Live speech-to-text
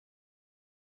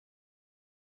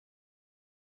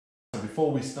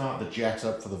before we start the jet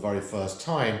up for the very first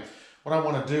time, what I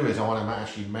want to do is I want to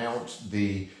actually mount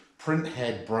the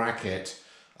printhead bracket.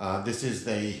 This is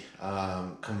the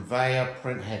Conveyor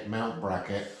printhead mount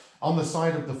bracket on the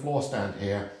side of the floor stand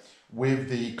here with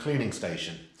the cleaning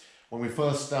station. When we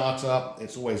first start up,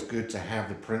 it's always good to have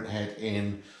the printhead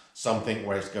in something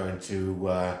where it's going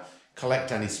to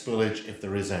collect any spillage if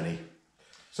there is any.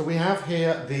 So we have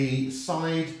here the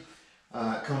side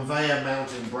conveyor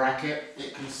mounting bracket.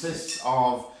 It consists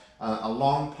of a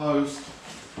long post,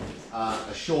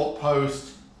 a short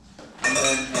post, and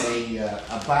then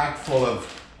a bag full of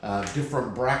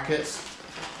different brackets.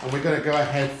 And we're going to go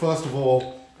ahead first of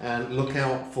all and look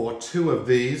out for 2 of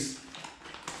these.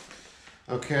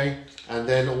 Okay, and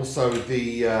then also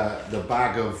the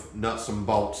bag of nuts and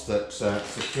bolts that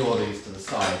secure these to the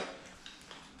side.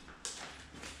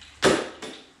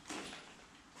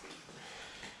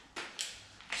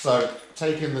 So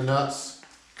taking the nuts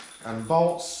and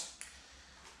bolts,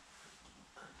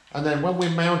 and then when we're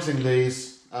mounting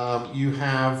these, you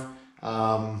have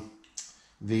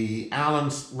the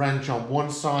Allen wrench on one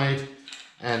side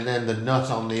and then the nut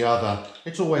on the other.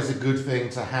 It's always a good thing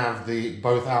to have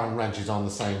both Allen wrenches on the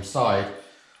same side.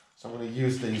 So I'm going to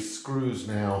use these screws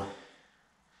now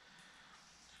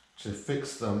to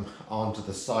fix them onto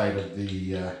the side of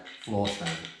the floor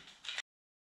stand.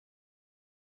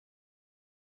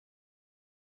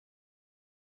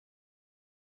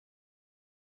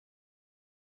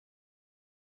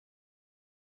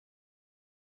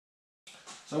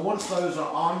 So once those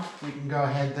are on, we can go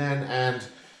ahead then and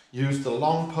use the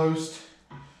long post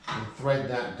and thread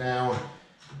that down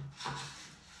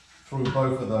through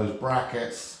both of those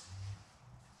brackets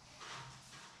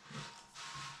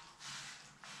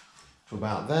to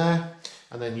about there,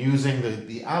 and then using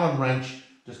the Allen wrench,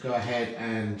 just go ahead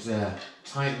and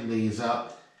tighten these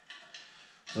up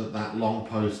so that long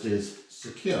post is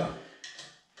secure.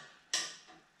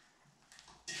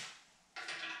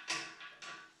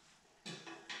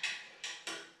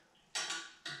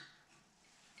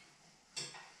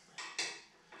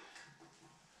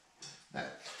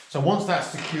 So once that's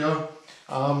secure,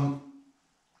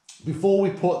 before we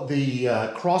put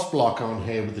the cross block on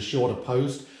here with the shorter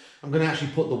post, I'm going to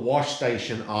actually put the wash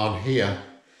station on here.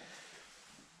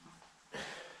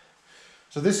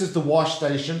 So this is the wash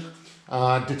station,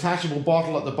 detachable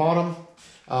bottle at the bottom.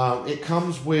 It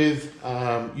comes with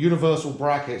universal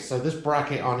brackets. So this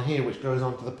bracket on here, which goes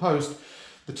onto the post,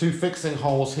 the 2 fixing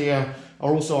holes here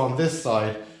are also on this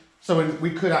side. So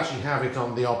we could actually have it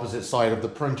on the opposite side of the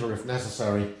printer if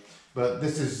necessary. But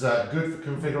this is good for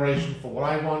configuration for what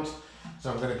I want. So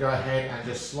I'm going to go ahead and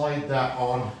just slide that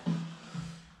on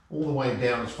all the way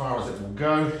down as far as it will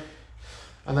go.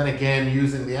 And then again,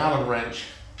 using the Allen wrench,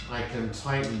 I can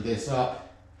tighten this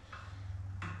up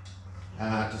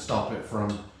to stop it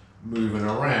from moving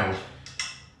around.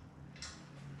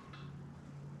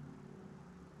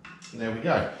 There we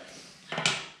go.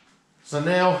 So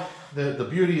now the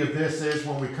beauty of this is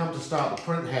when we come to start the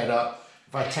printhead up,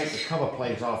 if I take the cover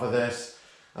plate off of this,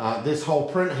 this whole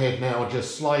printhead now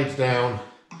just slides down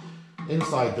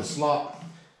inside the slot,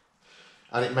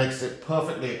 and it makes it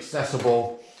perfectly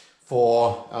accessible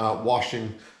for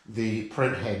washing the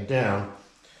printhead down.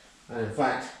 And in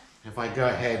fact, if I go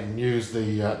ahead and use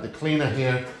the cleaner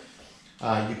here,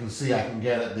 you can see I can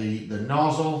get at the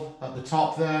nozzle at the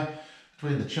top there,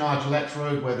 between the charge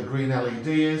electrode where the green LED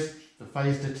is, the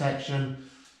phase detection,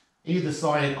 either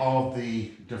side of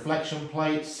the deflection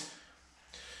plates,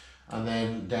 and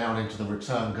then down into the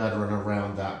return gutter and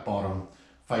around that bottom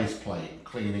face plate,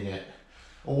 cleaning it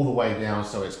all the way down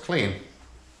so it's clean.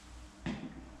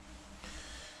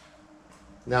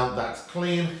 Now that's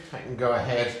clean, I can go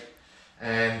ahead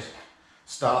and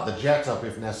start the jet up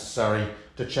if necessary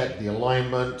to check the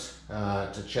alignment,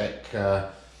 to check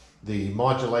the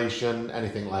modulation,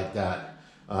 anything like that,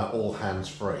 all hands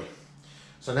free.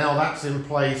 So now that's in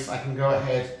place, I can go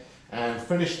ahead and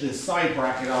finish this side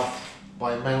bracket off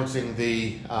by mounting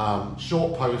the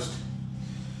short post.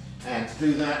 And to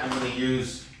do that, I'm going to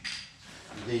use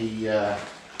the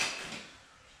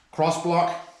cross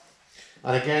block.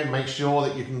 And again, make sure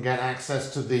that you can get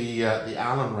access to the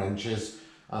Allen wrenches.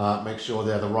 Make sure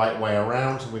they're the right way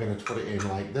around. We're going to put it in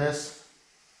like this.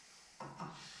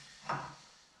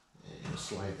 And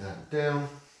slide that down.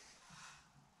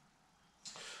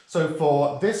 So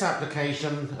for this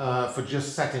application, for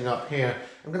just setting up here,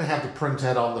 I'm going to have the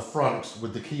printhead on the front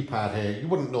with the keypad here. You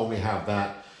wouldn't normally have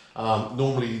that.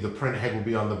 Normally the printhead would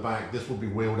be on the back. This would be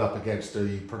wheeled up against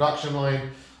the production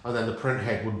line, and then the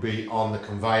printhead would be on the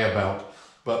conveyor belt.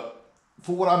 But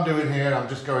for what I'm doing here, I'm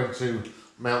just going to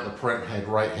mount the printhead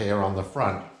right here on the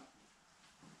front.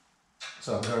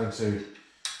 So I'm going to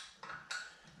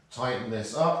tighten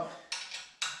this up,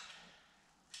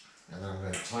 and then I'm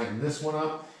going to tighten this one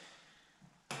up.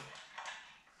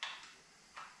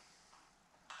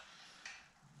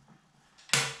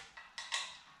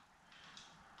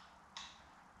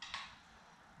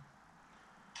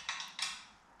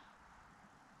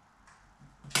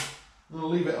 I'm going to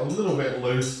leave it a little bit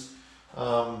loose,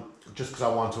 just because I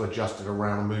want to adjust it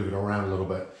around and move it around a little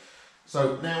bit.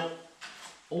 So now,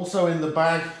 also in the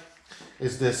bag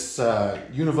is this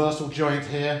universal joint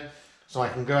here, so I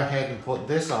can go ahead and put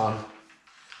this on.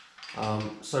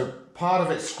 So part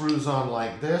of it screws on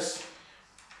like this.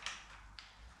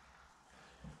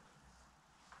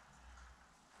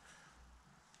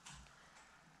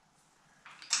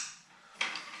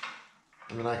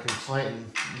 And then I can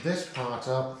tighten this part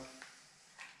up.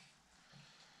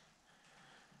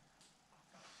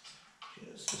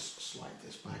 Just slide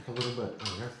this back a little bit.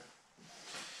 There we go.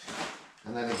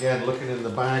 And then again, looking in the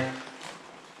bag,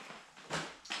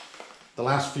 the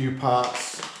last few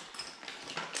parts,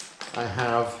 I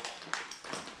have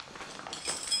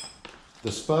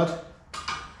the spud,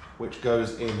 which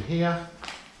goes in here.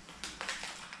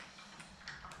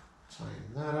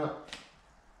 Tighten that up.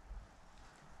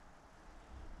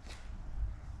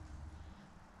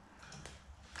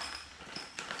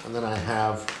 And then I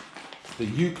have the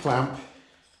U-clamp,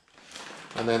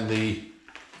 and then the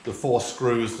 4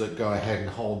 screws that go ahead and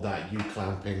hold that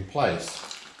U-clamp in place.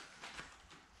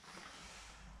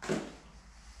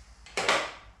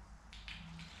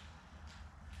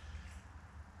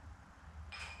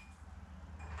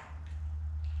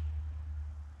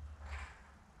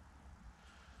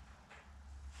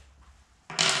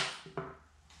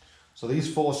 So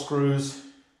these 4 screws,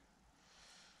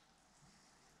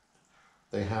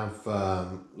 they have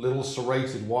little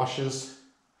serrated washers,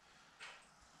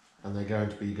 and they're going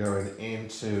to be going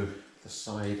into the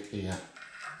side here.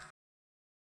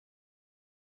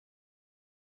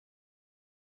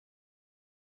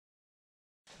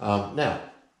 Now,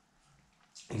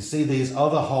 you see these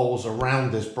other holes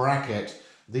around this bracket,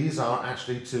 these are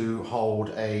actually to hold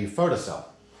a photocell.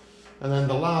 And then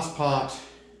the last part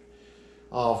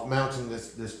of mounting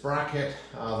this bracket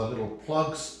are the little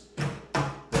plugs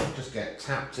that just get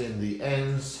tapped in the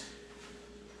ends,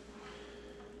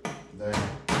 there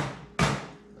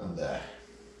and there.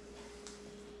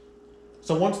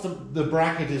 So once the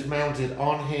bracket is mounted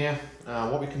on here,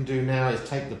 what we can do now is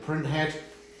take the printhead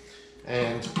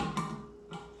and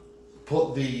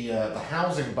put the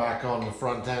housing back on the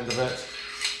front end of it,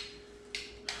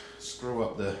 screw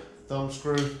up the thumb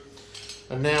screw,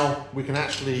 and now we can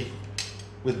actually,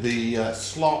 with the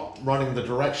slot running the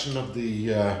direction of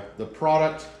the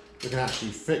product, we can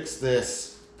actually fix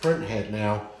this printhead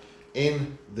now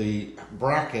in the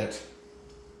bracket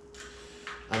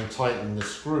and tighten the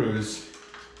screws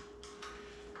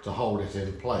to hold it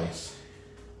in place.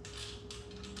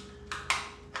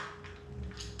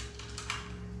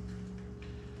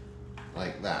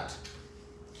 Like that.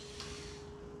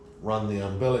 Run the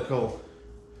umbilical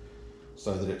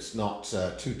so that it's not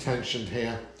too tensioned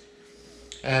here.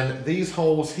 And these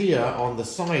holes here on the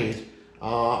side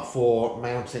are for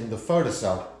mounting the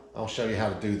photocell. I'll show you how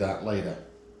to do that later.